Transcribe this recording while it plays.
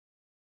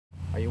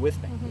Are you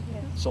with me? Yeah.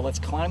 So let's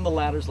climb the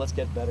ladders, let's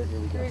get better. Here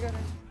we go. Here we go.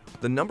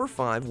 The number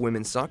 5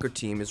 women's soccer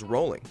team is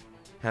rolling,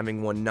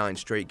 having won 9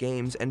 straight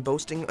games and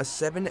boasting a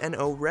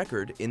 7-0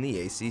 record in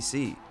the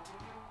ACC.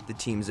 The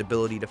team's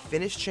ability to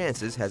finish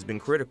chances has been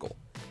critical,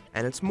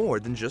 and it's more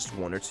than just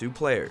 1 or 2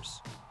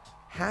 players.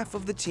 Half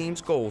of the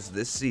team's goals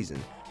this season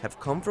have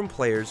come from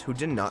players who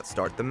did not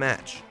start the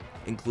match,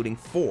 including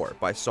 4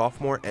 by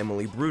sophomore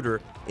Emily Bruder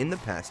in the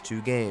past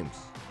 2 games.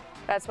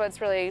 That's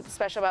what's really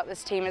special about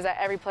this team, is that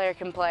every player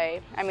can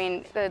play. I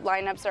mean, the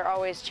lineups are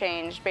always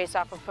changed based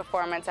off of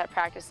performance at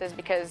practices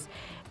because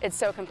it's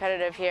so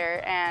competitive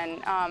here,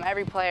 and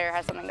every player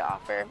has something to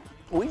offer.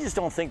 We just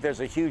don't think there's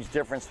a huge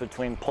difference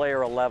between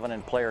player 11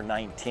 and player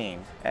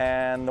 19.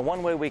 And the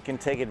one way we can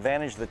take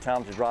advantage of the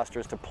talented roster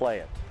is to play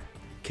it.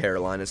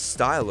 Carolina's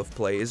style of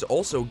play is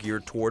also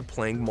geared toward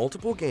playing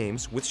multiple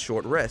games with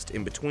short rest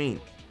in between,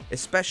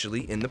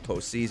 especially in the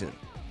postseason.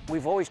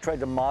 We've always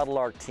tried to model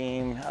our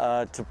team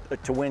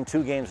to win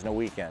 2 games in a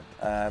weekend.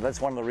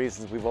 That's one of the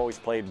reasons we've always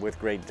played with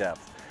great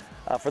depth.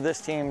 For this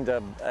team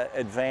to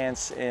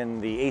advance in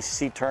the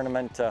ACC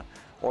tournament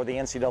or the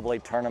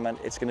NCAA tournament,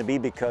 it's going to be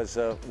because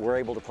we're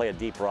able to play a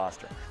deep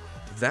roster.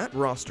 That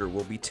roster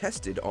will be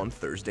tested on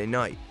Thursday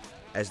night,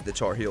 as the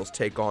Tar Heels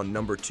take on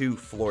number 2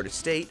 Florida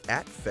State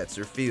at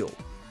Fetzer Field.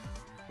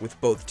 With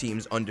both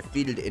teams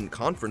undefeated in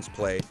conference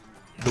play,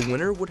 the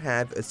winner would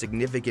have a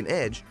significant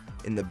edge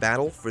in the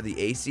battle for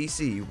the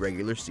ACC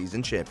regular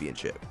season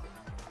championship.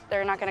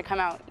 They're not going to come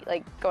out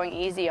like going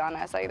easy on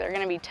us. Like, they're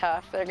going to be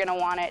tough. They're going to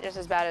want it just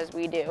as bad as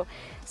we do.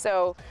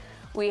 So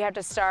we have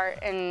to start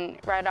and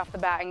right off the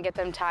bat and get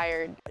them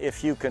tired.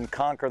 If you can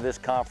conquer this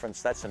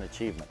conference, that's an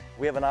achievement.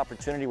 We have an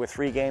opportunity with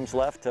 3 games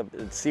left to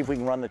see if we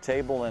can run the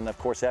table, and of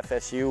course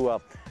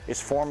FSU is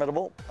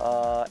formidable,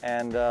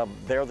 and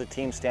they're the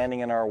team standing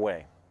in our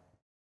way.